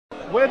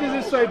Where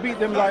does it say beat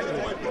them lightly?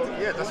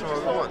 Yeah, that's what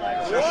we want.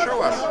 Just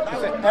show us.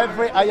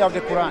 Every ayah of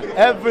the Quran,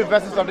 every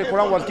verses of the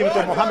Quran was given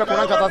to Muhammad.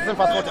 Quran chapter 7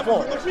 verse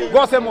 44.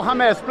 God said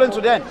Muhammad explained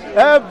to them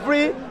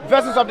every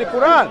verses of the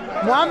Quran.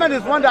 Muhammad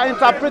is one that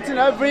interpreting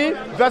every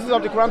verses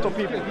of the Quran to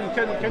people.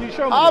 Can you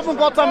show me? I haven't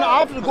got time. I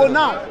have to go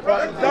now.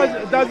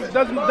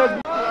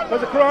 Does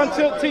the Quran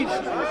teach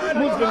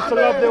Muslims to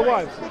love their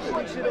wives?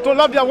 To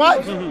love their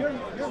wives?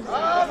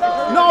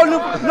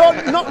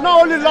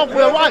 Not only love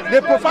their wives,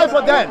 they provide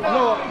for them.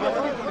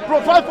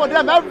 Provide for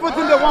them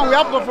everything they want. We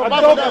have to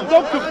provide for them. A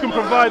dog can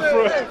provide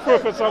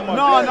for someone.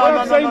 No.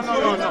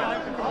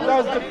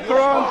 Does the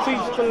Quran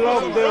teach to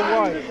love their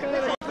wives?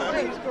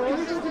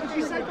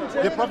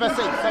 The Prophet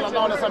said,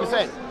 sallallahu alaihi wasallam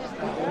said.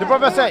 The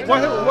Prophet said,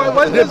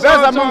 the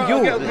best among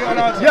you.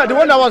 Yeah, the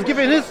one that was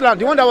given Islam.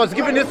 The one that was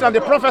given Islam.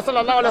 The Prophet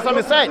sallallahu alaihi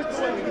wasallam said,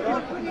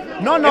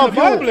 none of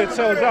you. In the Bible it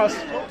tells us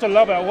to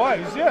love our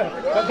wives. Yeah.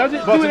 But does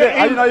it do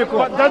that in the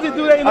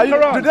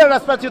Quran? Do they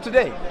respect you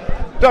today?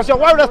 Does your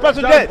wife respect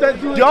you today?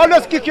 They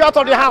always kick you out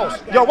of the house.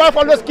 Your wife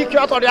always kick you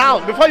out of the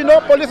house. Before you know,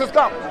 police is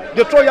come.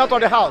 They throw you out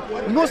of the house.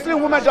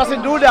 Muslim woman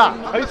doesn't do that.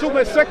 Are you talking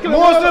about secular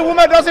Muslim world?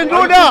 woman doesn't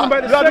do that.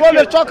 You are the one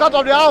that chuck out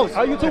of the house.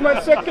 Are you talking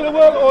about secular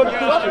world or the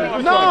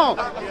Christian? No.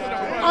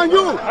 And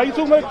you? Are you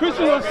talking about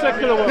Christian or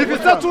secular world? If you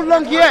stay too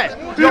long here,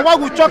 your wife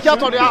will chuck you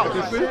out of the house.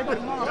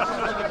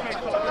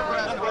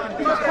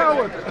 He's a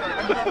coward.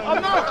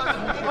 I'm not.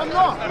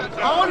 I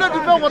only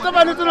defend whatever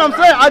anything I'm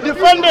saying. I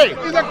defend it.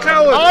 He's a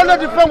coward. I only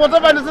defend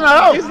whatever anything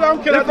I have.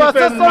 Islam cannot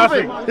defend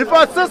nothing. If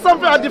I say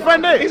something, I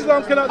defend it.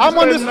 Islam cannot I'm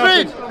on the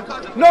defend street.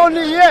 nothing. Not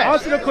only here.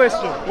 Answer the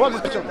question. What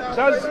is the question?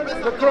 Does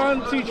the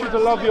Quran teach you to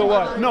love your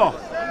wife? No.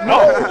 No.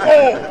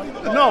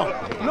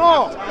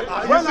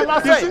 When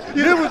Allah say,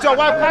 live with your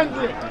wife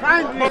kindly.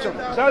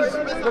 Does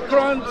the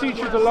Quran teach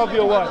you to love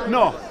your wife?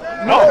 No.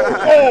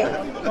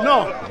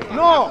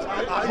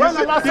 When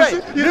Allah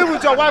say, live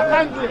with your wife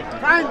kindly.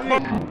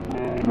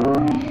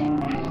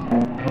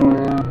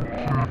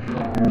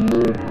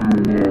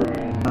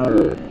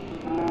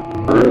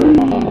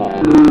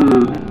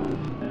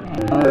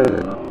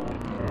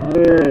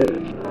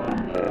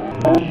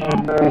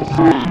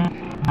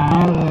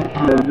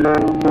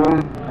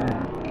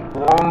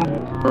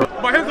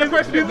 But here's the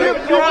question.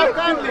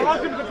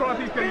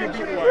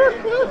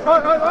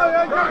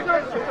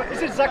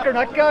 This is Zakir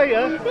Nakka,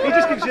 yeah? He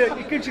just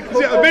gives you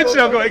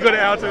Eventually I've got it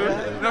out to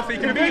him. Nothing.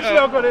 You can beat Eventually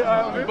I've got it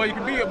out of him. but you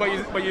can beat it, but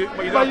you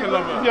don't can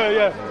love her.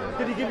 Yeah.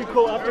 Did he give you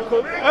quote after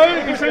quote?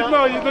 He says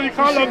no, you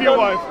can't love your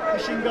wife.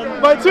 Machine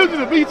gun. But in terms of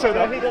the beater,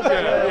 though.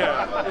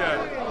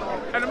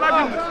 Yeah. And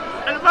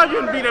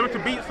imagine being able to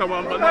beat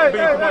someone, but not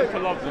being able to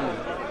love them.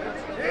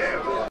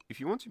 If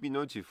you want to be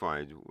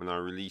notified when I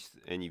release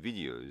any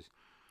videos,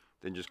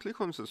 then just click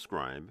on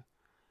subscribe,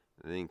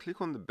 and then click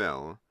on the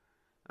bell,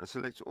 and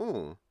select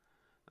all.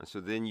 And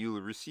so then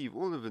you'll receive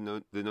all of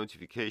the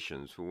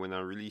notifications for when I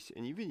release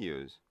any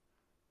videos.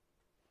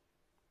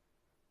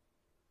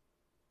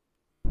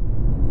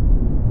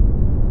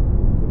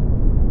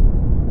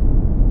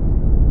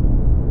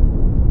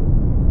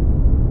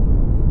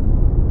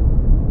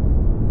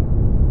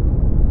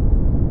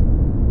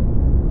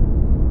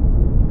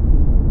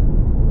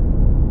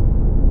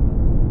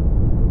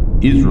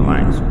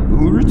 Israelites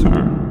will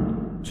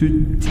return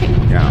to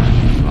take down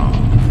Islam.